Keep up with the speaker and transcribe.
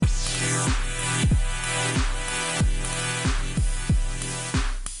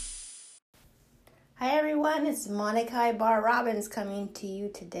It's Monica Bar Robbins coming to you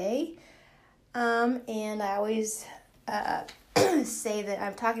today. And I always say that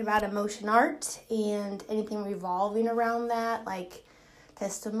I'm talking about emotion art and anything revolving around that, like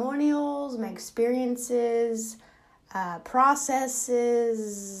testimonials, my experiences,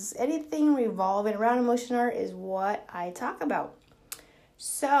 processes, anything revolving around emotion art is what I talk about.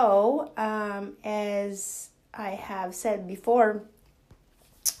 So, as I have said before,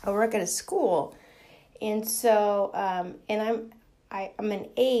 I work at a school, and so, I'm an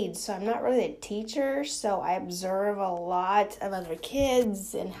aide, so I'm not really a teacher, so I observe a lot of other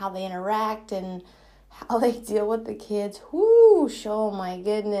kids and how they interact and how they deal with the kids. Whoosh, oh my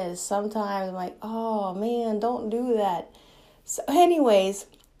goodness, sometimes I'm like, oh man, don't do that. So anyways,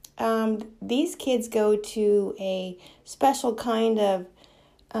 these kids go to a special kind of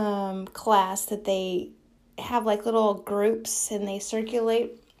class that they have like little groups and they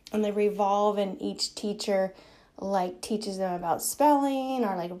circulate and they revolve, and each teacher like teaches them about spelling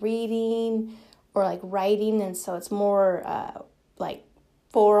or like reading or like writing, and so it's more like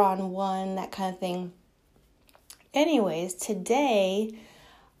 4-on-1, that kind of thing. Anyways, today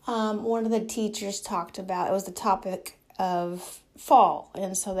one of the teachers talked about, it was the topic of fall,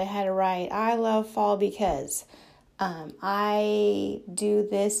 and so they had to write, I love fall because I do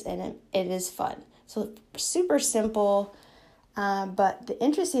this and it is fun. So super simple, but the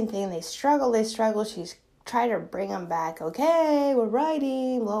interesting thing, they struggle. She's trying to bring them back. Okay, we're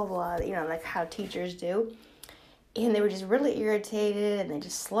writing, blah, blah, like how teachers do. And they were just really irritated and they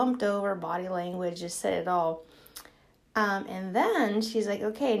just slumped over, body language, just said it all. And then she's like,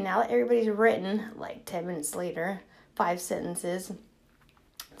 okay, now that everybody's written, like 10 minutes later, 5 sentences,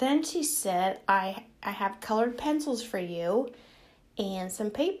 then she said, I have colored pencils for you and some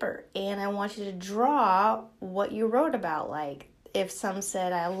paper, and I want you to draw what you wrote about. Like if some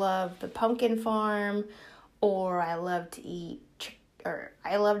said, I love the pumpkin farm, or I love to eat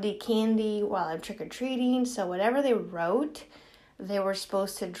candy while I'm trick-or-treating. So whatever they wrote, they were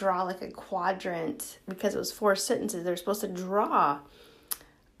supposed to draw like a quadrant, because it was 4 sentences. They were supposed to draw.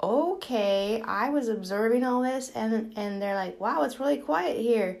 Okay, I was observing all this, and they're like, wow, it's really quiet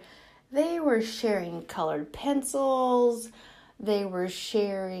here. They were sharing colored pencils. They were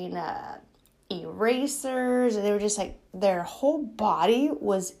sharing erasers. And they were just like, their whole body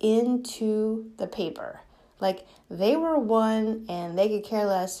was into the paper. Like they were one and they could care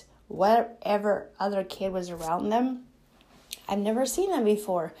less whatever other kid was around them. I've never seen that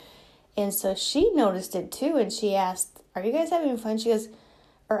before. And so she noticed it too, and she asked, are you guys having fun? She goes,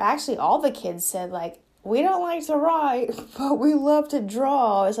 or actually all the kids said, like, we don't like to write, but we love to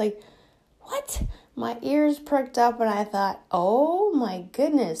draw. It's like, what? My ears perked up and I thought, oh my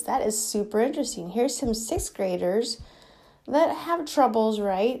goodness, that is super interesting. Here's some 6th graders that have troubles,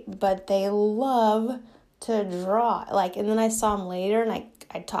 right? But they love to draw. Like, and then I saw them later and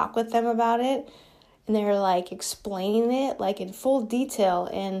I talked with them about it, and they were like explaining it like in full detail,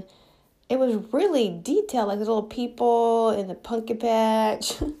 and it was really detailed, like the little people in the pumpkin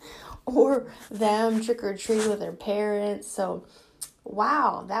patch or them trick-or-treating with their parents. So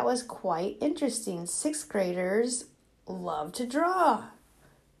wow, that was quite interesting. 6th graders love to draw.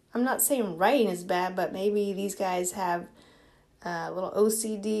 I'm not saying writing is bad, but maybe these guys have a little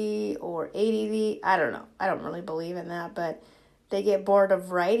OCD or ADD. I don't know. I don't really believe in that, but they get bored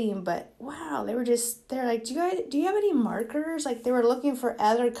of writing. But wow, they're like, do you have any markers? Like they were looking for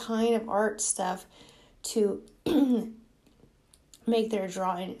other kind of art stuff to make their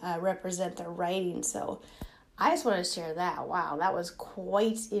drawing represent their writing. So I just want to share that. Wow, that was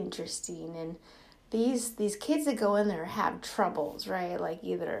quite interesting. And these kids that go in there have troubles, right? Like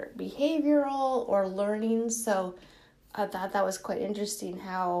either behavioral or learning. So I thought that was quite interesting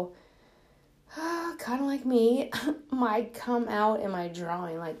how kind of like me might come out in my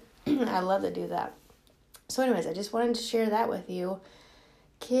drawing. Like I love to do that. So anyways, I just wanted to share that with you.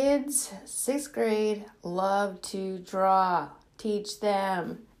 Kids, 6th grade, love to draw. Teach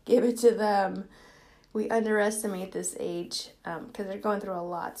them. Give it to them. We underestimate this age because they're going through a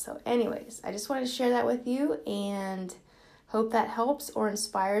lot. So anyways, I just wanted to share that with you and hope that helps or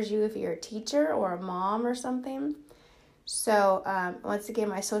inspires you if you're a teacher or a mom or something. So once again,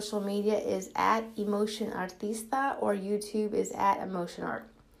 my social media is at Emotion Artista, or YouTube is at Emotion Art.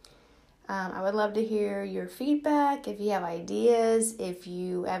 I would love to hear your feedback, if you have ideas, if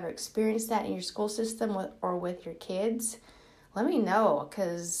you ever experienced that in your school system or with your kids. Let me know,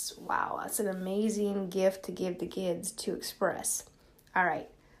 because, wow, that's an amazing gift to give the kids to express. All right.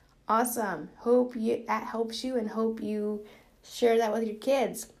 Awesome. Hope that helps you, and hope you share that with your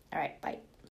kids. All right. Bye.